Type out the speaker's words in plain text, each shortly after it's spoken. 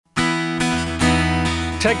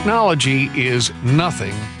Technology is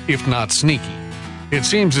nothing if not sneaky. It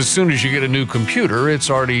seems as soon as you get a new computer,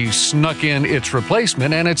 it's already snuck in its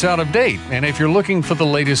replacement and it's out of date. And if you're looking for the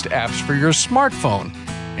latest apps for your smartphone,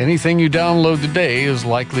 anything you download today is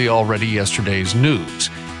likely already yesterday's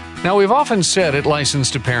news. Now, we've often said at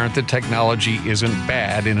Licensed to Parent that technology isn't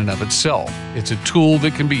bad in and of itself. It's a tool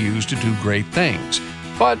that can be used to do great things.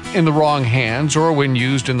 But in the wrong hands or when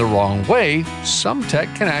used in the wrong way, some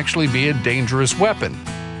tech can actually be a dangerous weapon.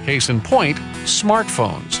 Case in point,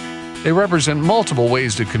 smartphones. They represent multiple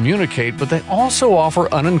ways to communicate, but they also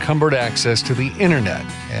offer unencumbered access to the internet,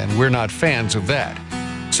 and we're not fans of that.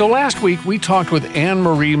 So last week, we talked with Anne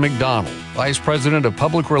Marie McDonald, Vice President of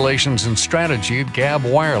Public Relations and Strategy at Gabb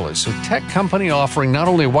Wireless, a tech company offering not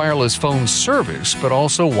only wireless phone service, but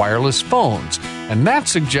also wireless phones. And that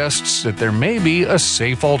suggests that there may be a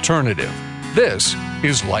safe alternative. This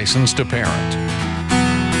is Licensed to Parent.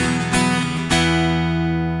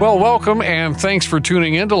 Well, welcome and thanks for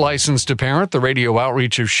tuning in to Licensed to Parent, the radio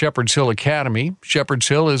outreach of Shepherd's Hill Academy. Shepherd's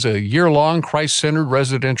Hill is a year-long Christ-centered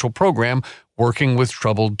residential program working with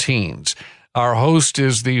troubled teens. Our host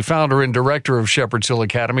is the founder and director of Shepherd's Hill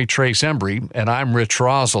Academy, Trace Embry, and I'm Rich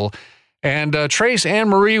Rosel. And Trace, Anne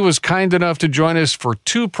Marie was kind enough to join us for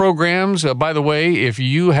two programs. By the way, if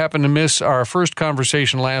you happen to miss our first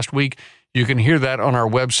conversation last week, you can hear that on our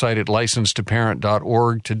website at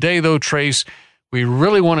licensedtoparent.org. Today, though, Trace, we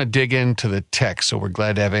really want to dig into the tech, so we're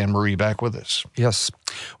glad to have Anne Marie back with us. Yes.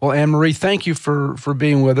 Well, Anne Marie, thank you for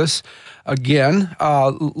being with us again.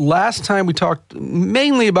 Last time we talked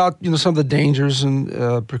mainly about some of the dangers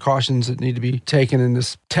and precautions that need to be taken in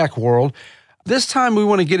this tech world. This time we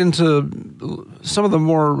want to get into some of the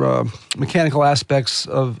more mechanical aspects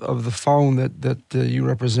of the phone that you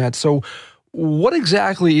represent. So what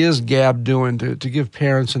exactly is Gabb doing to give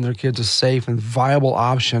parents and their kids a safe and viable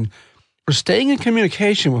option for staying in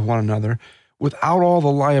communication with one another without all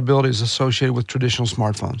the liabilities associated with traditional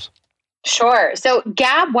smartphones? Sure. So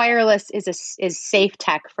Gabb Wireless is safe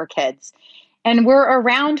tech for kids. And we're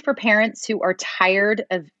around for parents who are tired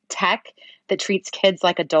of tech that treats kids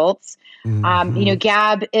like adults. Mm-hmm.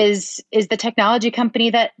 Gabb is the technology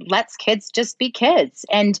company that lets kids just be kids.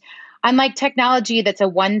 And unlike technology that's a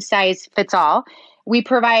one-size-fits-all, we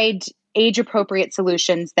provide age-appropriate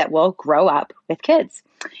solutions that will grow up with kids.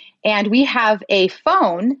 And we have a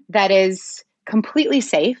phone that is completely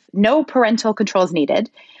safe, no parental controls needed.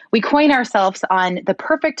 We coin ourselves on the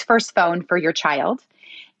perfect first phone for your child,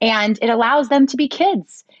 and it allows them to be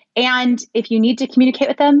kids. And if you need to communicate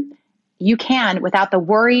with them, you can without the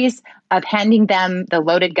worries of handing them the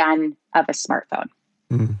loaded gun of a smartphone.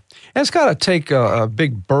 Mm. And it's got to take a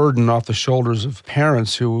big burden off the shoulders of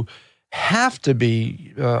parents who have to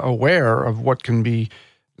be aware of what can be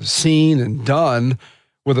seen and done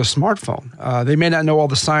with a smartphone. They may not know all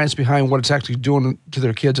the science behind what it's actually doing to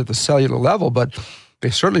their kids at the cellular level, but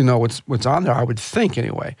they certainly know what's on there, I would think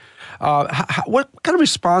anyway. What kind of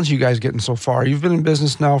response are you guys getting so far? You've been in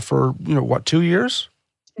business now for, 2 years?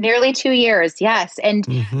 Nearly 2 years, yes. And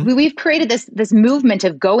we've created this movement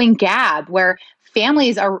of Going Gabb, where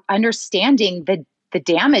families are understanding the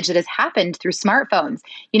damage that has happened through smartphones.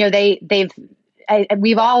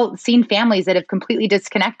 We've all seen families that have completely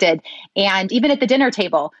disconnected, and even at the dinner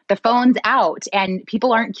table, the phone's out and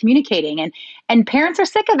people aren't communicating, and parents are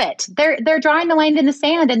sick of it. They're drawing the line in the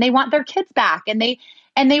sand, and they want their kids back, and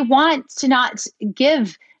they want to not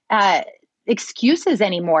give excuses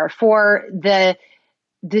anymore for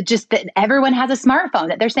just that everyone has a smartphone,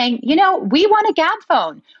 that they're saying, we want a Gabb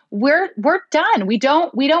phone. We're done. We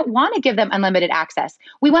don't want to give them unlimited access.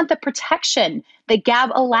 We want the protection that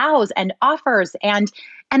Gabb allows and offers, and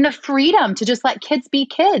the freedom to just let kids be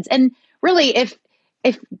kids. And really, if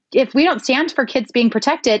we don't stand for kids being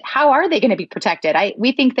protected, how are they going to be protected?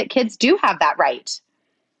 We think that kids do have that right.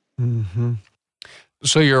 Mm-hmm.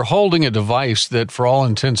 So you're holding a device that, for all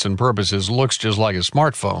intents and purposes, looks just like a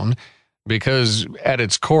smartphone, because at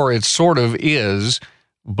its core, it sort of is,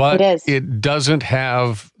 but it doesn't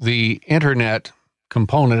have the internet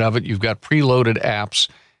component of it. You've got preloaded apps.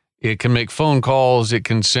 It can make phone calls. It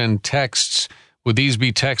can send texts. Would these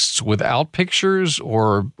be texts without pictures,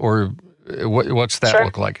 or what's that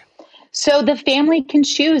look like? So the family can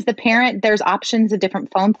choose. The parent, there's options of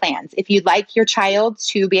different phone plans. If you'd like your child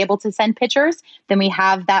to be able to send pictures, then we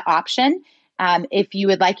have that option. If you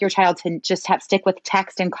would like your child to just stick with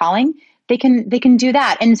text and calling, they can do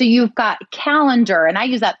that. And so you've got calendar, and I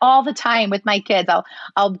use that all the time with my kids.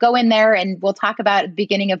 I'll go in there and we'll talk about at the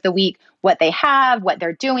beginning of the week what they have, what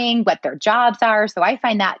they're doing, what their jobs are. So I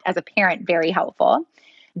find that as a parent very helpful.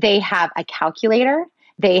 They have a calculator.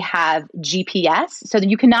 They have GPS, so that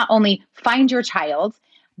you can not only find your child,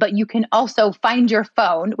 but you can also find your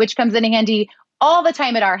phone, which comes in handy all the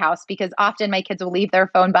time at our house because often my kids will leave their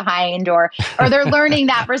phone behind or they're learning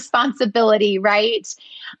that responsibility, right?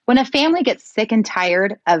 When a family gets sick and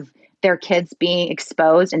tired of their kids being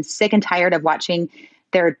exposed and sick and tired of watching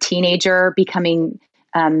their teenager becoming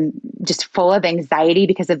just full of anxiety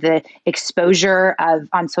because of the exposure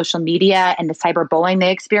on social media and the cyberbullying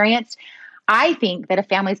they experienced, I think that a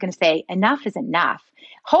family is going to say, enough is enough.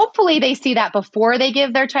 Hopefully they see that before they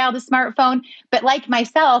give their child a smartphone. But like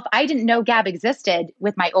myself, I didn't know Gab existed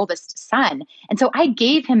with my oldest son. And so I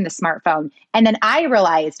gave him the smartphone. And then I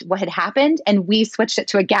realized what had happened and we switched it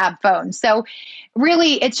to a Gab phone. So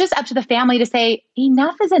really, it's just up to the family to say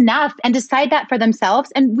enough is enough and decide that for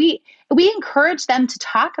themselves. And we encourage them to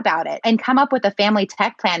talk about it and come up with a family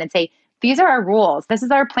tech plan and say, these are our rules. This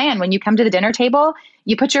is our plan. When you come to the dinner table,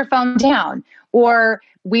 you put your phone down, or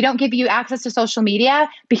we don't give you access to social media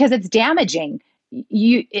because it's damaging.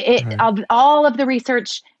 All of the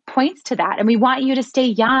research points to that. And we want you to stay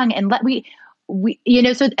young and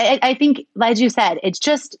so I think, as you said,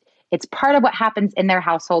 it's part of what happens in their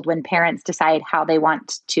household when parents decide how they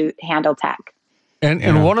want to handle tech.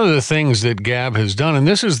 And one of the things that Gab has done, and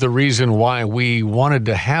this is the reason why we wanted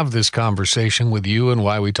to have this conversation with you and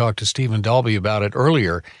why we talked to Stephen Dalby about it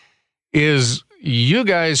earlier, is you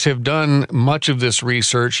guys have done much of this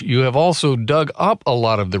research. You have also dug up a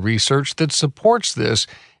lot of the research that supports this.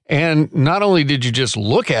 And not only did you just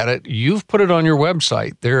look at it, you've put it on your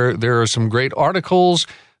website. There are some great articles.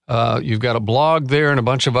 You've got a blog there and a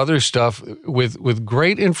bunch of other stuff with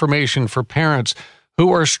great information for parents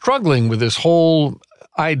who are struggling with this whole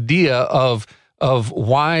idea of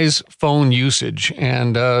wise phone usage.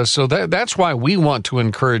 And so that's why we want to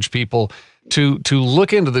encourage people to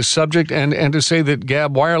look into this subject and to say that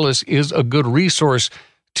Gab Wireless is a good resource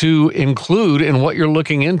to include in what you're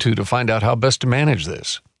looking into to find out how best to manage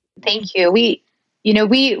this. Thank you. We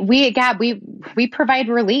at Gab, we provide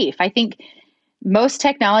relief. I think most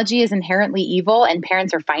technology is inherently evil and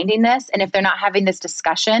parents are finding this. And if they're not having this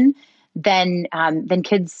discussion, then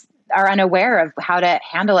kids are unaware of how to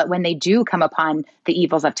handle it when they do come upon the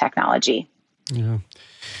evils of technology. Yeah.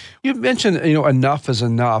 You mentioned, enough is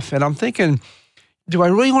enough. And I'm thinking, do I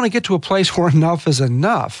really want to get to a place where enough is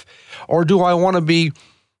enough? Or do I want to be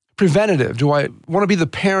preventative? Do I want to be the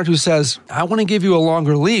parent who says, I want to give you a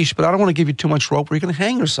longer leash, but I don't want to give you too much rope where you're going to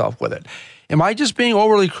hang yourself with it? Am I just being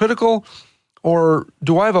overly critical? Or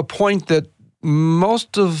do I have a point that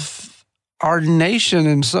most of our nation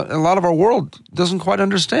and a lot of our world doesn't quite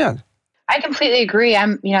understand? I completely agree.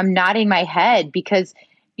 I'm nodding my head because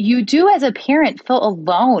you do as a parent feel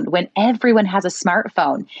alone when everyone has a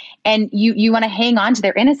smartphone and you want to hang on to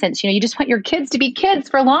their innocence. You just want your kids to be kids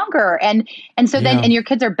for longer. And so then, and your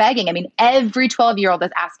kids are begging. I mean, every 12-year-old is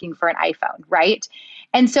asking for an iPhone, right?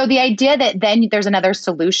 And so the idea that then there's another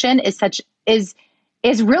solution is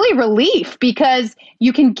really relief because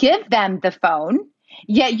you can give them the phone.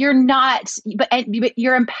 Yet you're not, but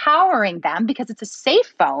you're empowering them because it's a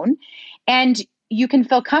safe phone, and you can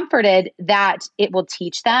feel comforted that it will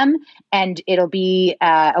teach them and it'll be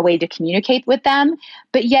a way to communicate with them.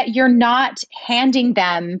 But yet you're not handing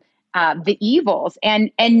them the evils, and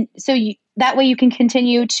so that way you can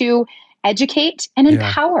continue to educate and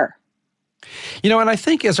empower. And I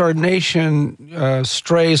think as our nation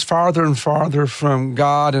strays farther and farther from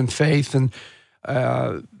God and faith and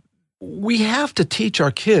we have to teach our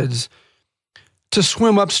kids to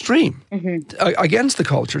swim upstream against the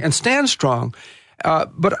culture and stand strong.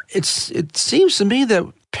 But it seems to me that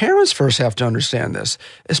parents first have to understand this,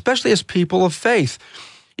 especially as people of faith.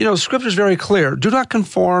 Scripture is very clear. Do not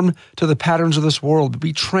conform to the patterns of this world, but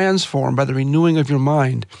be transformed by the renewing of your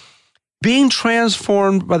mind. Being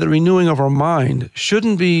transformed by the renewing of our mind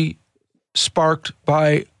shouldn't be sparked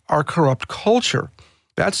by our corrupt culture.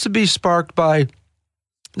 That's to be sparked by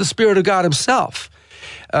the Spirit of God himself.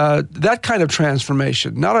 That kind of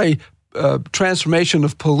transformation, not a transformation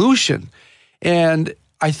of pollution. And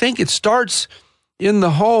I think it starts in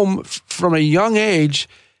the home from a young age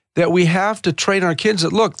that we have to train our kids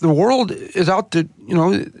that, look, the world is out to,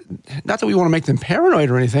 not that we want to make them paranoid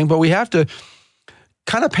or anything, but we have to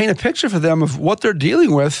kind of paint a picture for them of what they're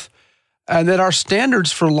dealing with and that our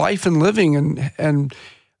standards for life and living and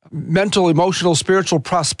mental, emotional, spiritual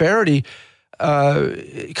prosperity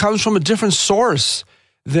comes from a different source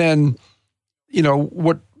than,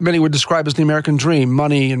 what many would describe as the American dream,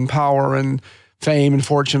 money and power and fame and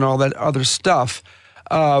fortune, all that other stuff.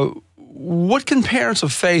 What can parents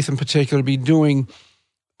of faith in particular be doing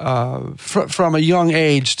from a young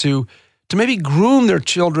age to maybe groom their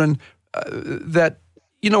children that,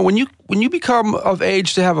 when you become of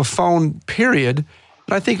age to have a phone, period,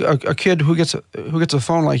 And I think a kid who gets a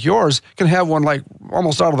phone like yours can have one like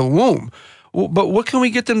almost out of the womb. But what can we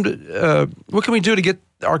get them to? What can we do to get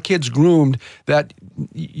our kids groomed that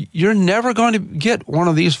you're never going to get one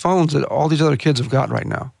of these phones that all these other kids have got right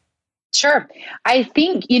now? Sure. I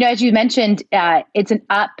think, as you mentioned, it's an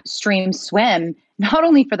upstream swim, not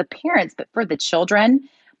only for the parents, but for the children,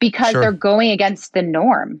 because they're going against the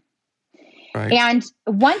norm. Right. And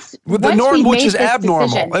once the norm, which is abnormal.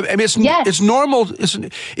 Decision, I mean, it's normal.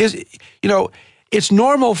 It's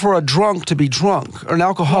normal for a drunk to be drunk or an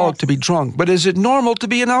alcoholic to be drunk. But is it normal to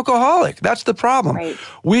be an alcoholic? That's the problem. Right.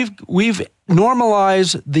 We've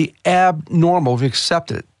normalized the abnormal. We've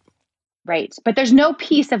accepted it. Right. But there's no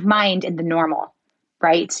peace of mind in the normal,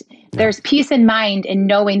 right? Yeah. There's peace in mind in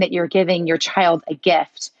knowing that you're giving your child a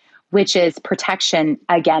gift, which is protection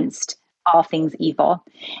against all things evil.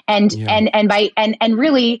 And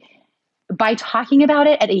really by talking about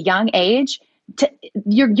it at a young age,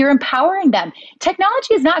 you're empowering them.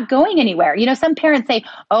 Technology is not going anywhere. Some parents say,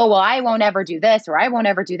 oh, well, I won't ever do this or I won't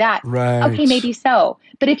ever do that. Right. Okay, maybe so.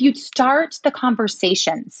 But if you start the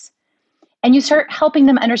conversations and you start helping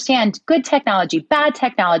them understand good technology, bad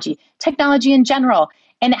technology, technology in general,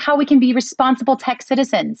 and how we can be responsible tech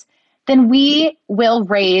citizens, then we will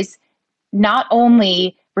raise not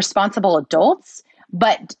only responsible adults,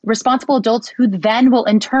 but responsible adults who then will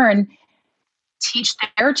in turn teach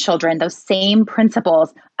their children those same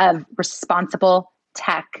principles of responsible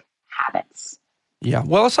tech habits. Yeah,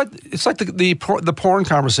 well, it's like the porn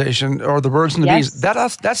conversation or the birds and the bees.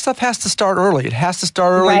 That stuff has to start early. It has to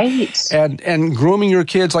start early, right? And grooming your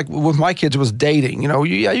kids, like with my kids, it was dating.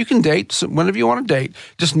 You can date whenever you want to date.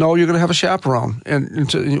 Just know you're going to have a chaperone,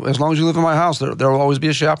 and as long as you live in my house, there will always be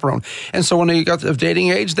a chaperone. And so when they got of dating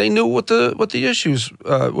age, they knew what the issues.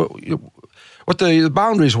 What the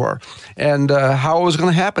boundaries were and how it was going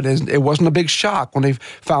to happen. It wasn't a big shock when they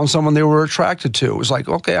found someone they were attracted to. It was like,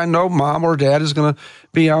 okay, I know mom or dad is going to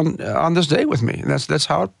be on this date with me. And that's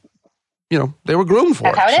how it, they were groomed for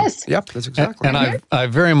it. That's how it is. Yep, that's exactly right. And I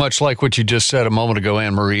very much like what you just said a moment ago,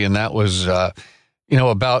 Anne-Marie, and that was,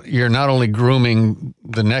 about you're not only grooming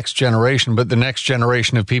the next generation, but the next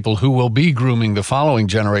generation of people who will be grooming the following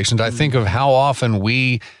generations. I think of how often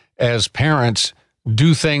we as parents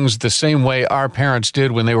do things the same way our parents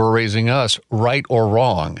did when they were raising us, right or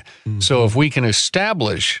wrong. Mm-hmm. So if we can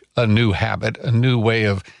establish a new habit, a new way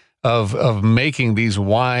of making these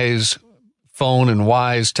wise phone and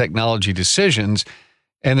wise technology decisions,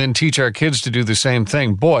 and then teach our kids to do the same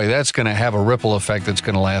thing, boy, that's going to have a ripple effect that's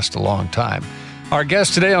going to last a long time. Our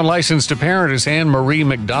guest today on Licensed to Parent is Anne-Marie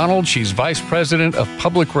McDonald. She's Vice President of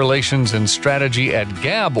Public Relations and Strategy at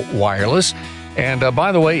Gabb Wireless. And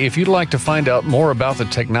by the way, if you'd like to find out more about the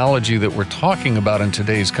technology that we're talking about in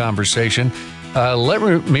today's conversation, let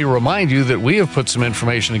me remind you that we have put some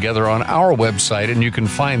information together on our website, and you can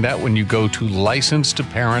find that when you go to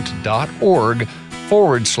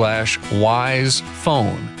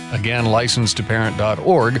licensedtoparent.org/wisephone. Again,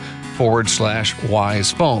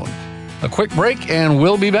 licensedtoparent.org/wisephone. A quick break, and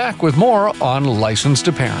we'll be back with more on Licensed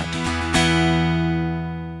to Parent.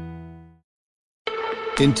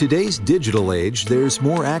 In today's digital age, there's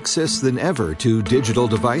more access than ever to digital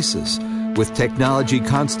devices. With technology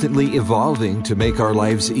constantly evolving to make our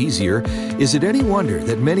lives easier, is it any wonder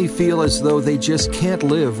that many feel as though they just can't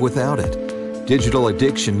live without it? Digital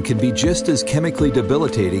addiction can be just as chemically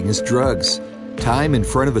debilitating as drugs. Time in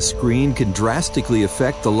front of a screen can drastically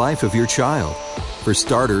affect the life of your child. For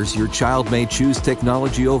starters, your child may choose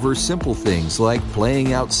technology over simple things like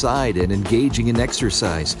playing outside and engaging in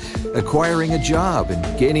exercise, acquiring a job,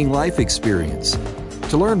 and gaining life experience.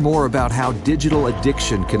 To learn more about how digital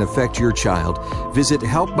addiction can affect your child, visit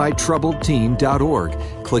helpmytroubledteen.org,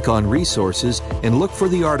 click on Resources, and look for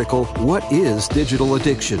the article, What is Digital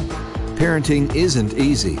Addiction? Parenting isn't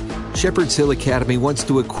easy. Shepherd's Hill Academy wants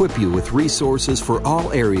to equip you with resources for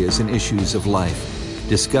all areas and issues of life.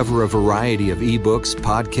 Discover a variety of ebooks,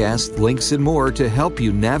 podcasts, links, and more to help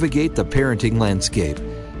you navigate the parenting landscape.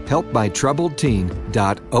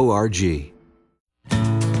 helpmytroubledteen.org.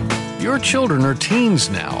 Your children are teens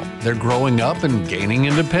now. They're growing up and gaining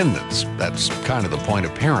independence. That's kind of the point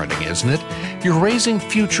of parenting, isn't it? You're raising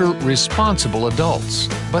future responsible adults,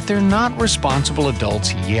 but they're not responsible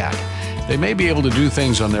adults yet. They may be able to do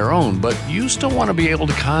things on their own, but you still want to be able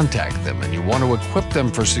to contact them and you want to equip them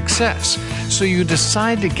for success. So you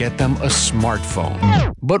decide to get them a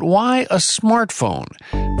smartphone. But why a smartphone?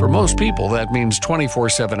 For most people, that means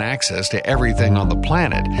 24/7 access to everything on the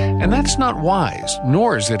planet, and that's not wise,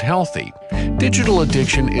 nor is it healthy. Digital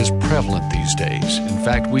addiction is prevalent these days. In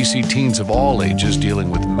fact, we see teens of all ages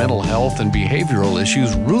dealing with mental health and behavioral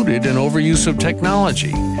issues rooted in overuse of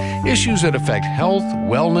technology. Issues that affect health,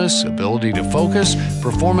 wellness, ability to focus,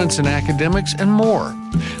 performance in academics, and more.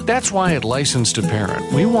 That's why at Licensed to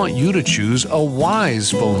Parent, we want you to choose a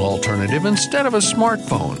wise phone alternative instead of a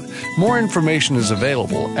smartphone. More information is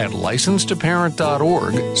available at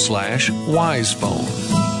licensedtoparent.org/wisephone.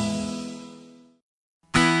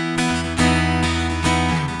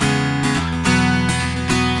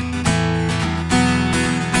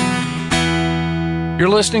 You're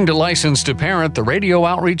listening to Licensed to Parent, the radio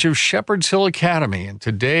outreach of Shepherd's Hill Academy. And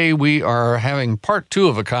today we are having part 2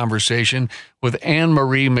 of a conversation with Anne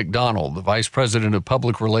Marie McDonald, the Vice President of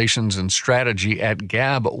Public Relations and Strategy at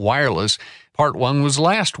Gab Wireless. Part 1 was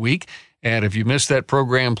last week. And if you missed that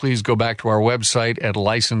program, please go back to our website at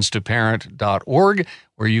licensedtoparent.org,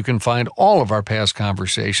 where you can find all of our past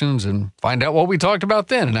conversations and find out what we talked about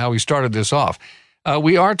then and how we started this off.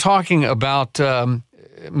 We are talking about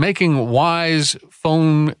making wise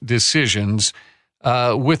phone decisions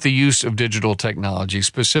with the use of digital technology,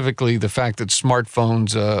 specifically the fact that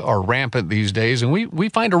smartphones are rampant these days, and we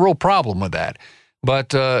find a real problem with that. But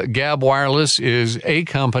Gab Wireless is a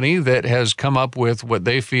company that has come up with what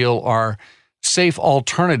they feel are safe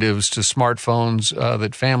alternatives to smartphones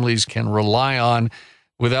that families can rely on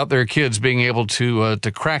without their kids being able to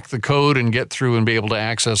crack the code and get through and be able to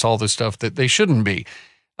access all the stuff that they shouldn't be.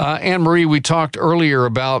 Anne Marie, we talked earlier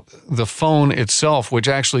about the phone itself, which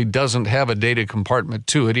actually doesn't have a data compartment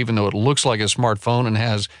to it, even though it looks like a smartphone and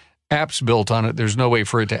has apps built on it. There's no way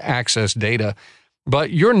for it to access data. But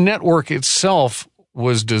your network itself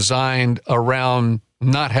was designed around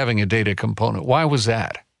not having a data component. Why was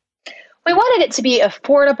that? We wanted it to be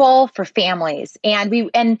affordable for families, and we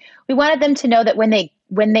wanted them to know that when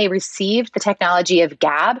they received the technology of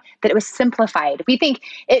Gab, that it was simplified. We think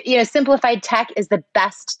simplified tech is the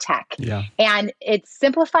best tech. Yeah. And it's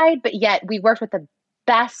simplified, but yet we worked with the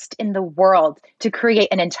best in the world to create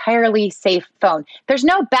an entirely safe phone. There's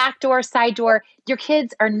no back door, side door. Your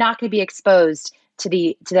kids are not going to be exposed to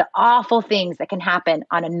the awful things that can happen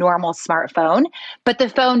on a normal smartphone, but the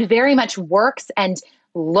phone very much works and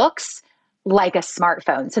looks like a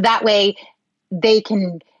smartphone. So that way they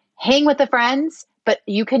can hang with the friends, but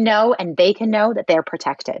you can know and they can know that they're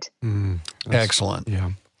protected. Excellent.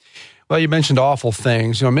 Yeah. Well, you mentioned awful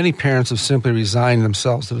things. Many parents have simply resigned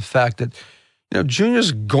themselves to the fact that,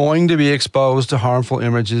 Junior's going to be exposed to harmful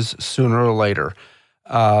images sooner or later,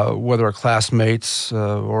 whether a classmate's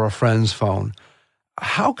or a friend's phone.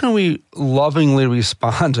 How can we lovingly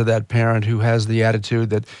respond to that parent who has the attitude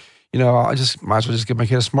that, I just might as well just give my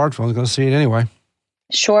kid a smartphone. He's going to see it anyway?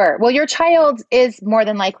 Sure. Well, your child is more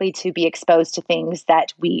than likely to be exposed to things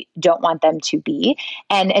that we don't want them to be.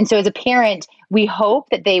 And so as a parent, we hope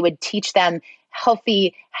that they would teach them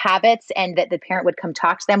healthy habits and that the parent would come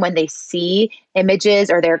talk to them when they see images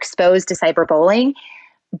or they're exposed to cyberbullying.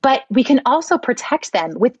 But we can also protect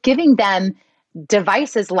them with giving them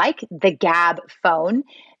devices like the Gab phone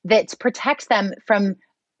that protects them from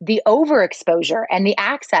the overexposure and the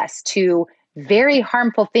access to very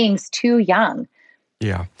harmful things too young.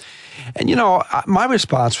 Yeah. And, my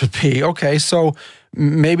response would be, okay, so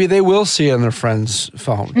maybe they will see it on their friend's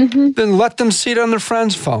phone. Mm-hmm. Then let them see it on their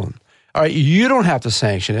friend's phone. All right, you don't have to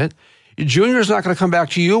sanction it. Junior's not going to come back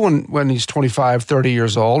to you when he's 25, 30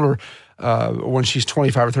 years old or when she's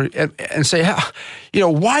 25 or 30 and say,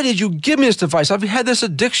 why did you give me this device? I've had this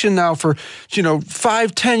addiction now for,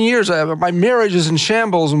 5, 10 years. My marriage is in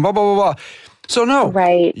shambles and blah, blah, blah, blah. So no,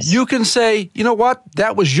 right. You can say, you know what?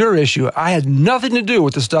 That was your issue. I had nothing to do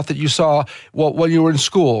with the stuff that you saw when you were in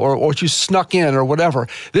school or what you snuck in or whatever.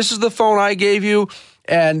 This is the phone I gave you,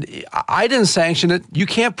 and I didn't sanction it. You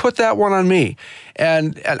can't put that one on me.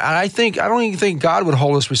 And I don't even think God would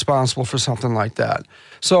hold us responsible for something like that.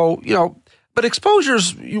 So, but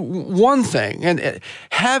exposure's one thing, and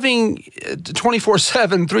having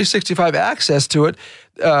 24/7, 365 access to it,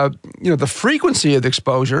 the frequency of the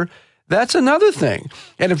exposure, that's another thing.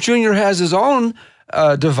 And if Junior has his own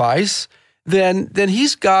device, then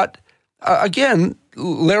he's got, again,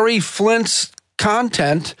 Larry Flint's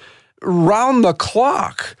content round the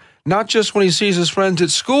clock, not just when he sees his friends at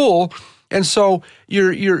school. And so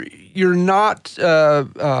you're not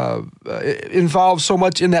involved so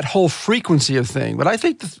much in that whole frequency of thing. But I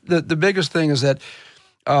think the biggest thing is that,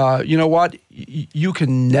 you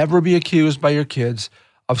can never be accused by your kids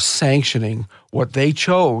of sanctioning what they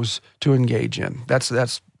chose to engage in. That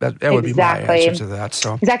would be my answer to that.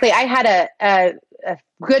 So exactly. I had a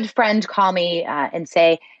good friend call me and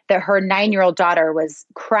say that her 9-year-old daughter was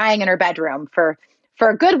crying in her bedroom for for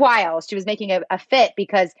a good while, she was making a fit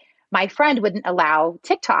because my friend wouldn't allow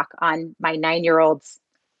TikTok on my 9-year-old's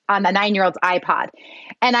on the 9-year-old's iPod.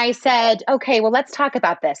 And I said, okay, well, let's talk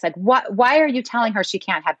about this. Like, why are you telling her she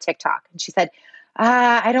can't have TikTok? And she said,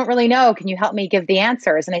 I don't really know. Can you help me give the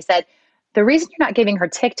answers? And I said, the reason you're not giving her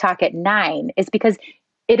TikTok at 9 is because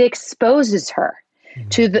it exposes her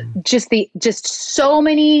to just so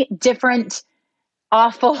many different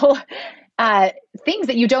awful things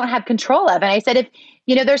that you don't have control of. And I said, if,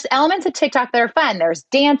 there's elements of TikTok that are fun, there's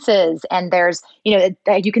dances and there's,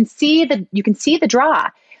 you can see the draw.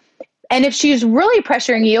 And if she's really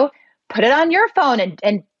pressuring you, put it on your phone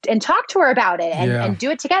and talk to her about it and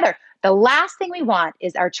do it together. The last thing we want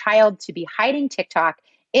is our child to be hiding TikTok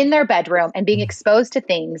in their bedroom and being exposed to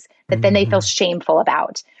things that then they feel shameful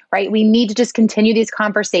about, right? We need to just continue these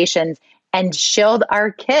conversations and shield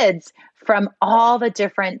our kids from all the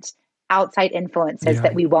different outside influences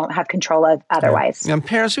that we won't have control of otherwise. And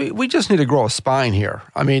parents, we just need to grow a spine here.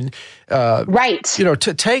 I mean, right. To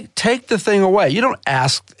take the thing away. You don't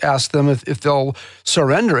ask them if they'll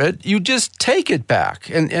surrender it. You just take it back.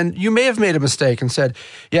 And you may have made a mistake and said,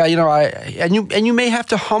 you may have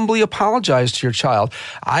to humbly apologize to your child.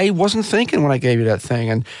 I wasn't thinking when I gave you that thing,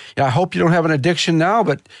 and I hope you don't have an addiction now,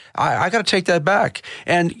 but I got to take that back.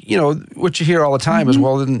 And what you hear all the time is,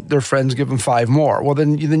 well, then their friends give them 5 more. Well,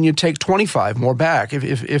 then you take 25 more back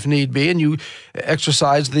if need be, and you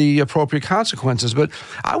exercise the appropriate consequences. But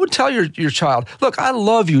I would tell your child, look, I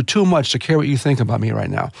love you too much to care what you think about me right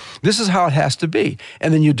now. This is how it has to be.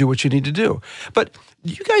 And then you do what you need to do. But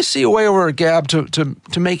do you guys see a way over at Gab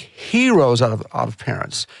to make heroes out of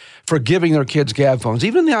parents for giving their kids Gab phones,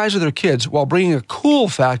 even in the eyes of their kids, while bringing a cool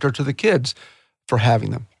factor to the kids for having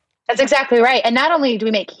them? That's exactly right. And not only do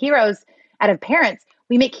we make heroes out of parents,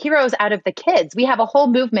 we make heroes out of the kids. We have a whole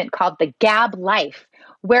movement called the Gab Life,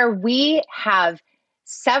 where we have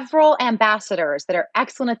several ambassadors that are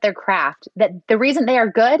excellent at their craft, that the reason they are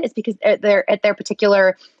good is because they're at their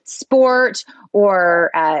particular sport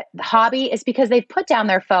or hobby is because they've put down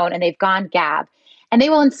their phone and they've gone Gab. And they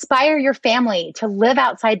will inspire your family to live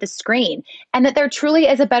outside the screen, and that there truly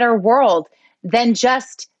is a better world than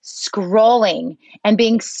just scrolling and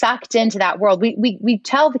being sucked into that world. We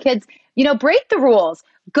tell the kids, break the rules,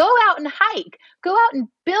 go out and hike, go out and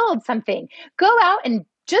build something, go out and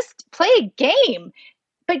just play a game,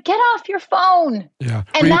 but get off your phone. Yeah.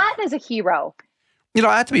 And that is a hero.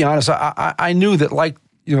 I have to be honest, I knew that, like,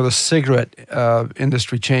 the cigarette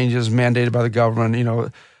industry changes mandated by the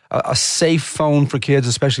government, a safe phone for kids,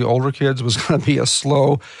 especially older kids, was going to be a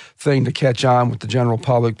slow thing to catch on with the general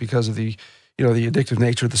public because of the addictive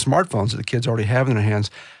nature of the smartphones that the kids already have in their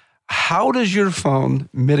hands. How does your phone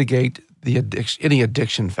mitigate any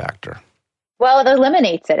addiction factor? Well, it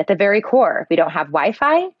eliminates it at the very core. We don't have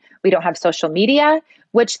Wi-Fi. We don't have social media,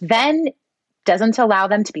 which then doesn't allow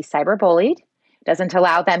them to be cyberbullied, doesn't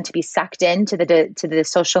allow them to be sucked into the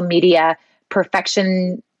social media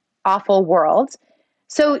perfection, awful world.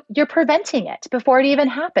 So you're preventing it before it even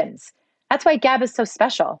happens. That's why Gab is so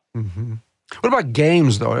special. Mm-hmm. What about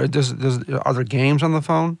games, though? Are there games on the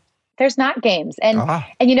phone? There's not games. And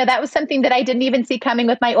that was something that I didn't even see coming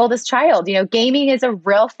with my oldest child. Gaming is a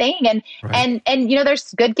real thing. And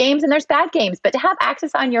there's good games and there's bad games. But to have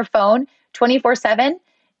access on your phone 24/7,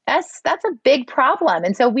 that's a big problem.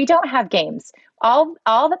 And so we don't have games. All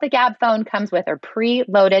that the Gab phone comes with are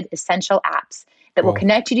preloaded essential apps that will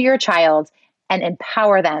connect you to your child and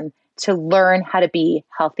empower them to learn how to be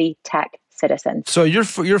healthy tech citizens. So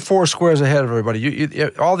you're 4 squares ahead of everybody.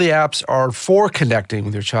 All the apps are for connecting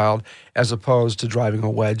with your child as opposed to driving a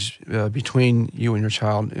wedge between you and your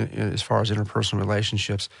child as far as interpersonal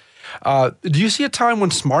relationships. Do you see a time when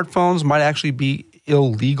smartphones might actually be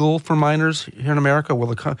illegal for minors here in America? Will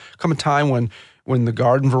there come a time when the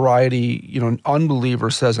garden variety, unbeliever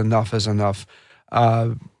says enough is enough?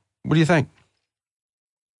 What do you think?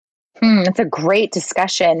 That's a great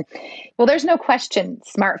discussion. Well, there's no question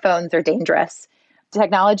smartphones are dangerous.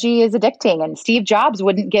 Technology is addicting, and Steve Jobs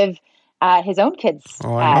wouldn't give his own kids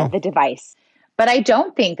the device. But I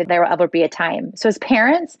don't think that there will ever be a time. So as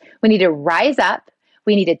parents, we need to rise up,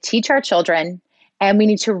 we need to teach our children, and we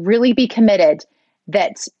need to really be committed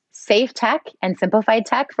that safe tech and simplified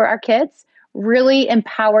tech for our kids really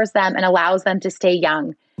empowers them and allows them to stay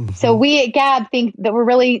young. Mm-hmm. So we at Gab think that we're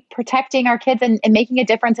really protecting our kids and making a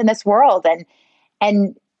difference in this world.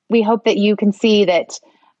 And we hope that you can see that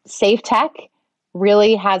safe tech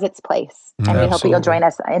really has its place. And we hope that you'll join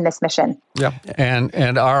us in this mission. Yeah.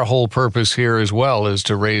 And our whole purpose here as well is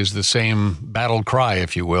to raise the same battle cry,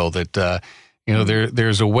 if you will, that, You know,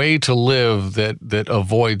 there's a way to live that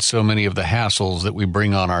avoids so many of the hassles that we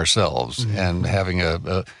bring on ourselves, and having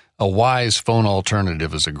a wise phone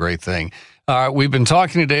alternative is a great thing. We've been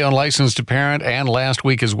talking today on Licensed to Parent, and last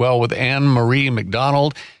week as well, with Anne Marie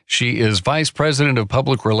McDonald. She is Vice President of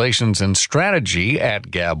Public Relations and Strategy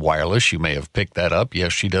at Gab Wireless. You may have picked that up.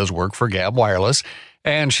 Yes, she does work for Gab Wireless.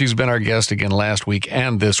 And she's been our guest again last week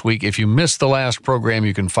and this week. If you missed the last program,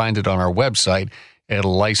 you can find it on our website at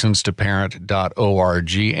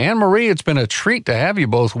licensedtoparent.org. Anne Marie, it's been a treat to have you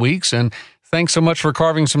both weeks, and thanks so much for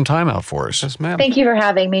carving some time out for us. Yes, ma'am. Thank you for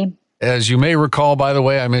having me. As you may recall, by the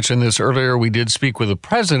way, I mentioned this earlier, we did speak with the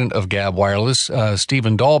president of Gab Wireless,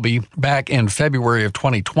 Stephen Dalby, back in February of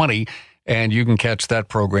 2020, and you can catch that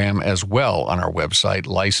program as well on our website,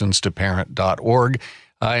 licensedtoparent.org.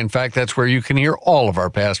 In fact, that's where you can hear all of our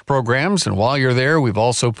past programs. And while you're there, we've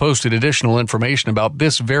also posted additional information about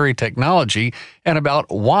this very technology and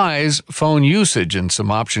about wise phone usage and some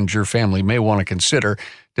options your family may want to consider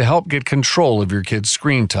to help get control of your kids'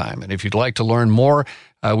 screen time. And if you'd like to learn more,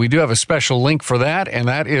 we do have a special link for that, and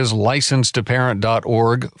that is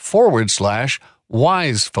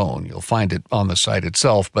licensedtoparent.org/wisephone. You'll find it on the site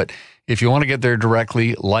itself, but if you want to get there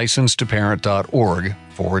directly,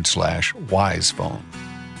 licensedtoparent.org/wisephone.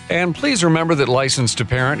 And please remember that Licensed to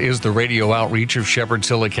Parent is the radio outreach of Shepherd's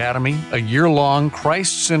Hill Academy, a year-long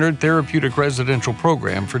Christ-centered therapeutic residential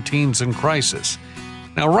program for teens in crisis.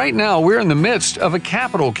 Now, right now, we're in the midst of a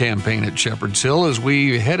capital campaign at Shepherd's Hill as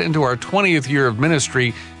we head into our 20th year of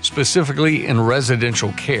ministry, specifically in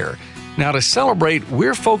residential care. Now, to celebrate,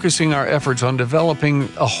 we're focusing our efforts on developing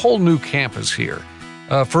a whole new campus here.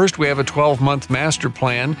 First, we have a 12-month master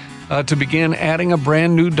plan to begin adding a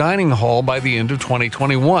brand new dining hall by the end of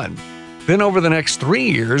 2021. Then over the next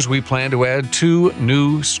 3 years, we plan to add 2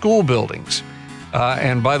 new school buildings.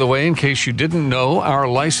 And by the way, in case you didn't know, our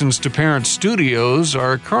Licensed to Parent studios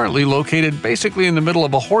are currently located basically in the middle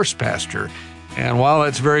of a horse pasture. And while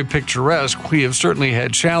that's very picturesque, we have certainly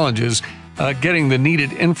had challenges getting the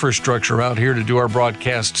needed infrastructure out here to do our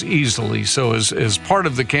broadcasts easily. So as part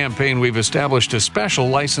of the campaign, we've established a special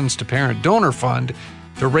Licensed to Parent donor fund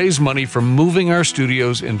to raise money for moving our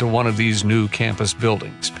studios into one of these new campus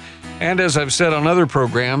buildings. And as I've said on other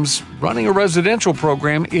programs, running a residential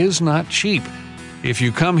program is not cheap. If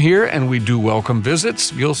you come here, and we do welcome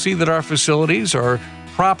visits, you'll see that our facilities are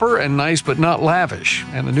proper and nice, but not lavish.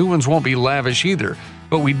 And the new ones won't be lavish either.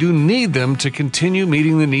 But we do need them to continue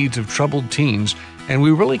meeting the needs of troubled teens, and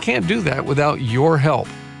we really can't do that without your help.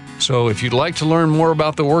 So if you'd like to learn more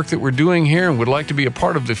about the work that we're doing here and would like to be a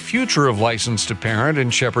part of the future of Licensed to Parent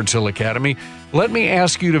and Shepherd's Hill Academy, let me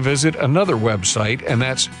ask you to visit another website, and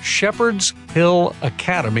that's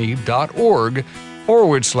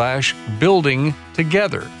shepherdshillacademy.org/building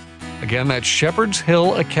together. Again, that's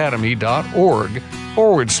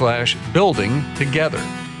shepherdshillacademy.org/building together.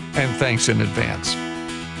 And thanks in advance.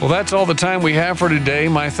 Well, that's all the time we have for today.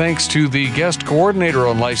 My thanks to the guest coordinator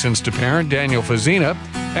on Licensed to Parent, Daniel Fazina,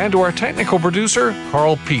 and to our technical producer,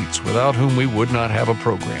 Carl Peets, without whom we would not have a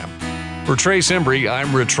program. For Trace Embry,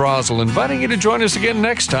 I'm Rich Rosell, inviting you to join us again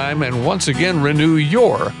next time and once again renew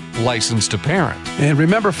your License to Parent. And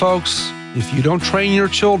remember, folks, if you don't train your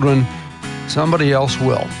children, somebody else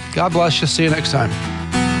will. God bless you. See you next time.